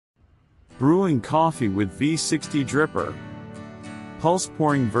Brewing coffee with V60 Dripper. Pulse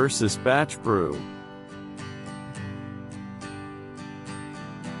pouring versus batch brew.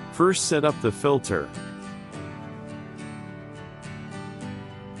 First, set up the filter.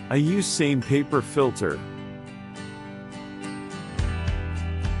 I use same paper filter.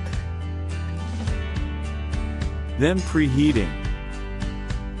 Then preheating.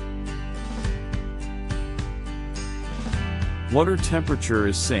 Water temperature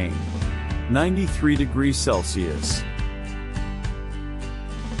is same, 93 degrees Celsius.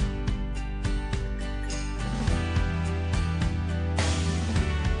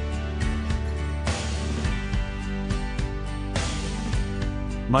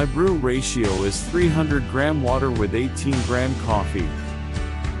 My brew ratio is 300 gram water with 18 gram coffee.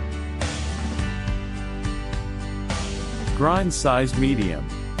 Grind size medium.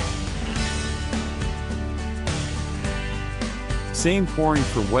 Same pouring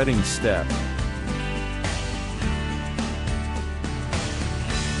for wetting step.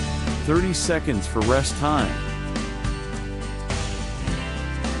 30 seconds for rest time.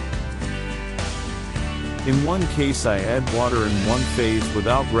 In one case I add water in one phase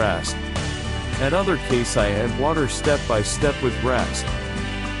without rest. At other case I add water step by step with rest.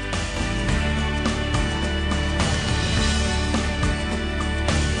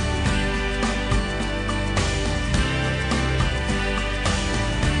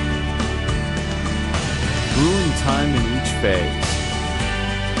 Brewing time in each phase.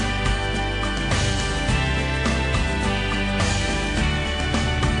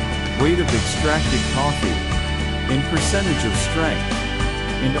 Weight of extracted coffee, in percentage of strength,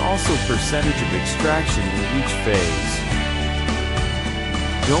 and also percentage of extraction in each phase.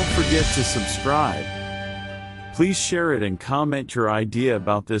 Don't forget to subscribe. Please share it and comment your idea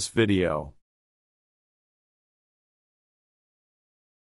about this video.